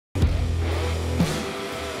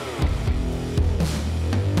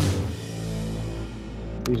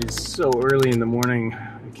It is so early in the morning,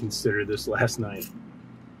 I considered this last night.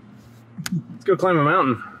 Let's go climb a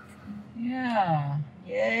mountain. Yeah,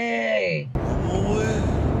 yay! I'm aware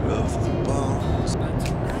of the bombs.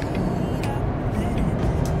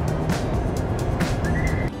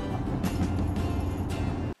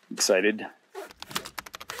 Excited?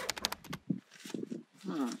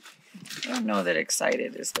 I don't know that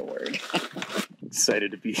excited is the word.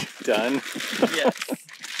 Excited to be done? Yes,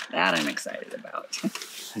 that I'm excited about.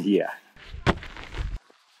 Yeah.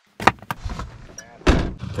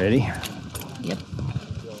 Ready? Yep.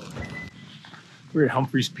 We're at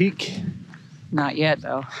Humphreys Peak. Not yet,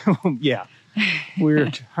 though. Yeah. We're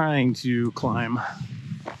trying to climb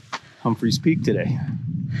Humphreys Peak today.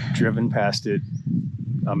 Driven past it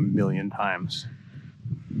a million times.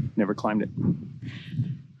 Never climbed it.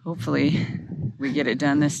 Hopefully, we get it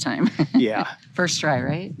done this time. Yeah. First try,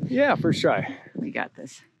 right? Yeah, first try. We got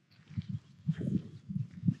this.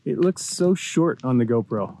 It looks so short on the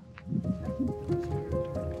GoPro.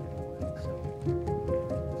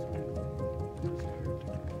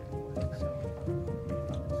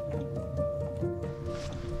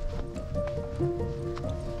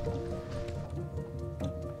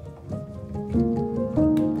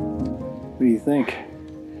 What do you think?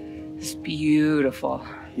 It's beautiful.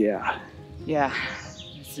 Yeah. Yeah,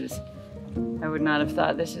 this is, I would not have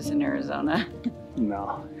thought this is in Arizona.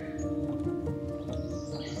 No.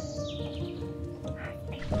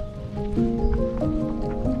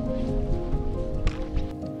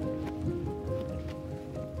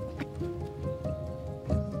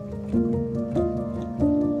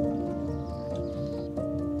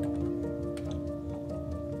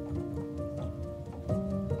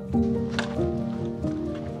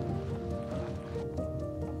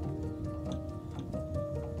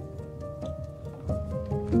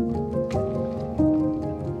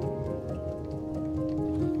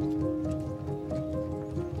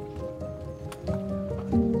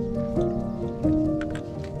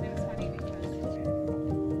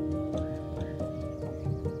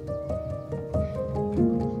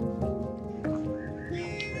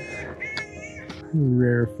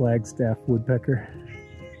 Rare Flagstaff woodpecker.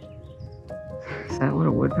 Is that what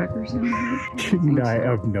a woodpecker sounds like? No, I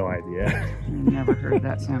have no idea. I've never heard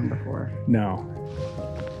that sound before. No.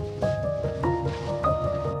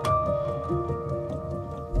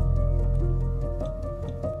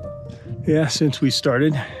 Yeah, since we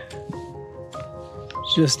started,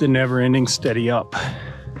 it's just a never-ending steady up.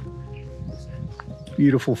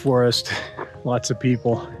 Beautiful forest, lots of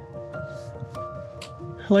people.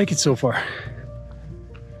 I like it so far.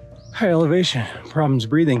 High elevation, problems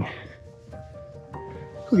breathing.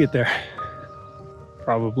 We'll get there,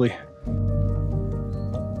 probably.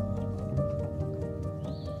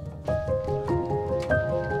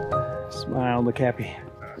 Smile, look happy.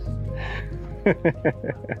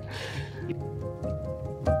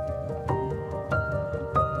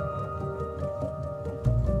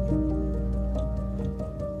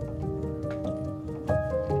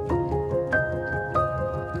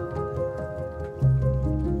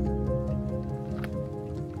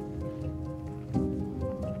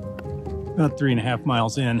 About 3.5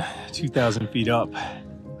 miles in, 2,000 feet up.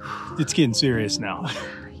 It's getting serious now.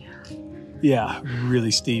 Yeah, really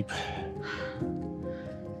steep.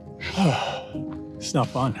 It's not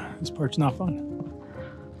fun. This part's not fun.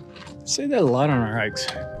 I say that a lot on our hikes.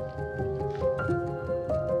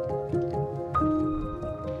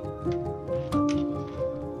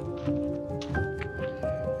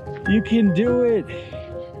 You can do it.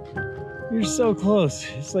 You're so close.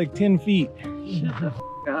 It's like 10 feet.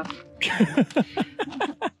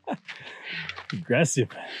 Aggressive.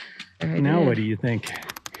 Now what do you think?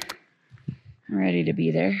 I'm ready to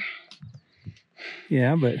be there.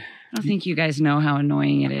 Yeah, but I don't think you guys know how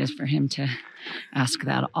annoying it is for him to ask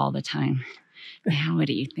that all the time. Now what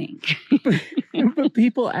do you think? but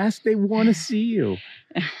people ask, they want to see you.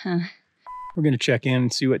 We're going to check in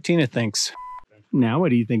and see what Tina thinks. Now what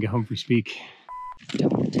do you think of Humphreys Peak?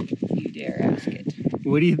 Don't you dare ask it.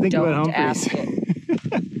 What do you think about Don't Humphreys? ask it.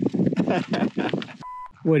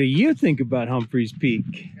 What do you think about Humphreys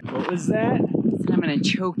Peak? What was that? I'm gonna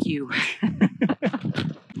choke you.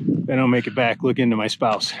 If I don't make it back, look into my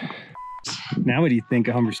spouse. Now what do you think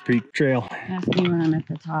of Humphreys Peak Trail? Ask me when I'm at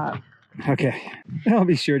the top. Okay, I'll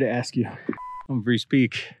be sure to ask you. Humphreys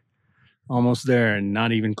Peak, almost there and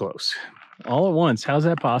not even close. All at once, how's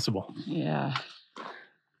that possible? Yeah.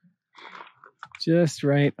 Just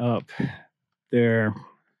right up there.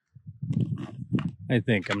 I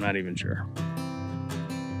think, I'm not even sure.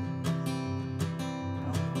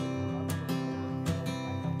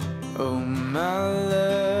 Oh my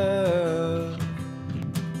love,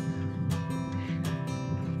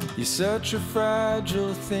 You're such a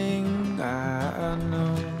fragile thing, I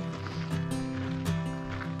know.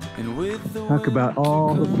 And with the Talk about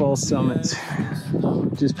all the false summits.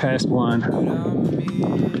 Just past one.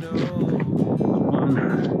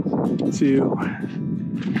 1, 2,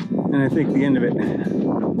 and I think the end of it.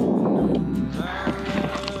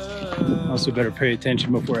 Also better pay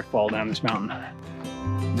attention before I fall down this mountain.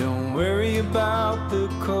 don't worry about the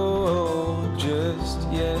cold just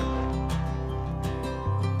yet.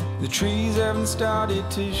 The trees haven't started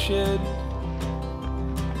to shed.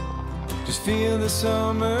 Just feel the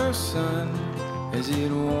summer sun as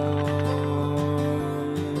it warms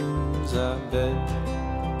our bed.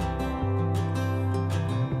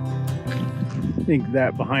 I think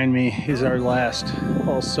that behind me is our last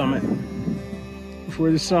false summit.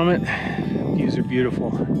 Before the summit, views are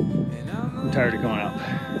beautiful. I'm tired of going up.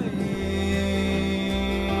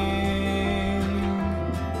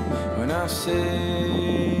 When I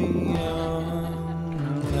say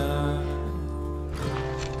I'm not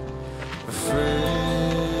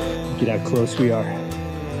afraid. Get how close we are.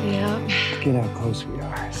 Yep. Get how close we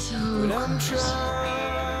are. So But I'm close. trying.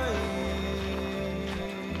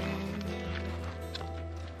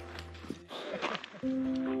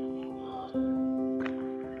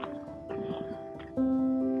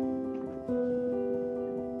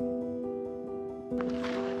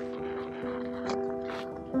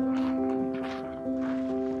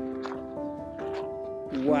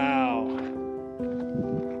 Wow.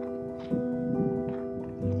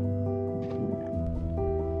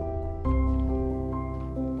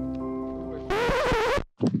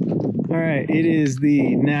 All right, it is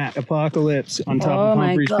the gnat apocalypse on top of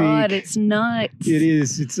Humphreys Peak. Oh my God, it's nuts. It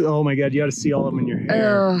is. It's, oh my God, you ought to see all of them in your hair.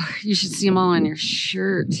 Oh, you should see them all on your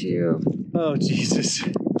shirt too. Oh, Jesus.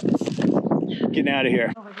 Getting out of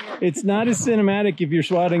here. It's not as cinematic if you're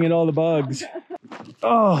swatting at all the bugs.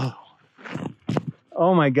 Oh.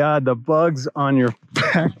 Oh my God, the bugs on your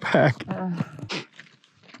backpack.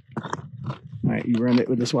 All right, you ruined it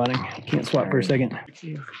with the swatting. Can't swat for a second.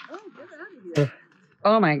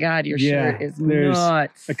 Oh my God, your shirt is there's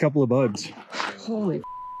nuts. a couple of bugs. Holy.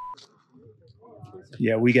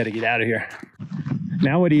 Yeah, we got to get out of here.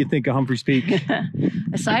 Now, what do you think of Humphreys Peak?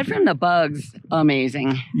 Aside from the bugs,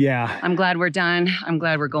 amazing. Yeah. I'm glad we're done. I'm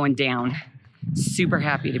glad we're going down. Super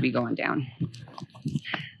happy to be going down.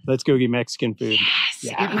 Let's go get Mexican food. Yes,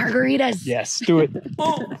 Yeah. get margaritas. Yes, do it.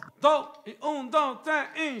 1, 2, y 1, 2, 3,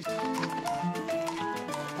 y...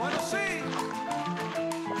 Bueno, sí.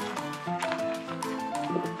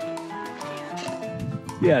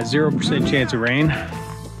 Yeah, 0% chance of rain.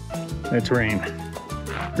 That's rain.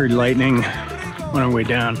 Heard lightning on our way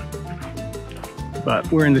down.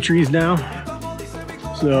 But we're in the trees now,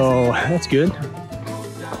 so that's good.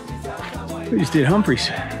 We just did Humphreys.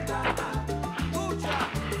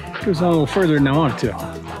 Goes on a little further than I wanted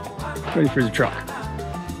to. Ready for the truck.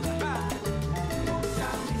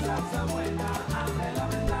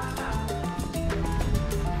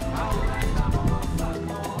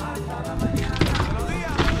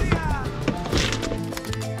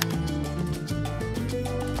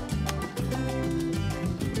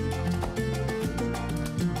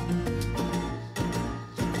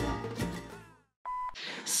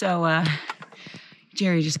 So,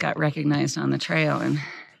 Jerry just got recognized on the trail, and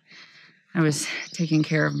I was taking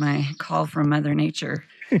care of my call from Mother Nature.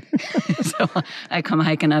 So I come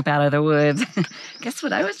hiking up out of the woods. Guess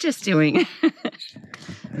what I was just doing? It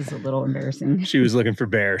was a little embarrassing. She was looking for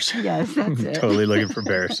bears. Yes, that's it. Totally looking for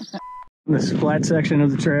bears. This flat section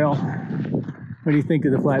of the trail. What do you think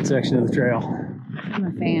of the flat section of the trail? I'm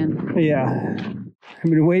a fan. Yeah. I've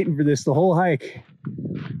been waiting for this the whole hike.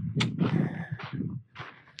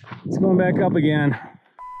 It's going back up again.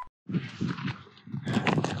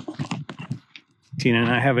 Tina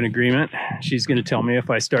and I have an agreement. She's going to tell me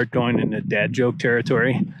if I start going into dad joke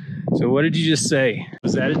territory. So what did you just say?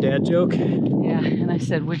 Was that a dad joke? Yeah, and I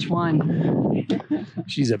said, which one?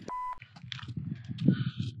 She's a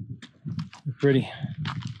pretty.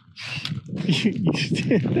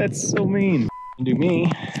 That's so mean. Do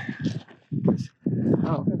me.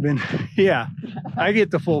 Oh, I've been, yeah, I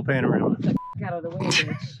get the full panorama. out of the way,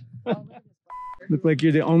 bitch. Look like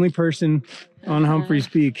you're the only person on Humphreys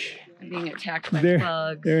Peak. I'm being attacked by There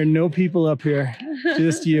bugs. are no people up here,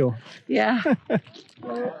 just you. Yeah.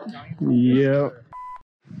 Yep.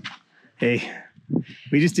 Hey,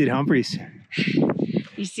 we just did Humphreys.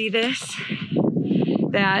 You see this?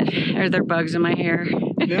 That? Are there bugs in my hair?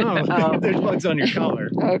 No, Oh. there's bugs on your collar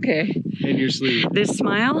Okay. and your sleeve. This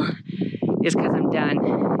smile is because I'm done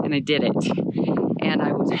and I did it. And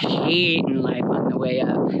I was hating life on the way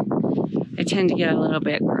up. I tend to get a little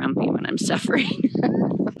bit grumpy when I'm suffering.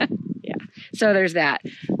 So there's that.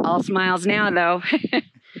 All smiles now, though.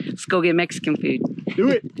 Let's go get Mexican food. Do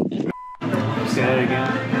it. Say that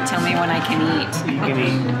again. Tell me when I can eat. You can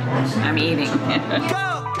eat. I'm eating.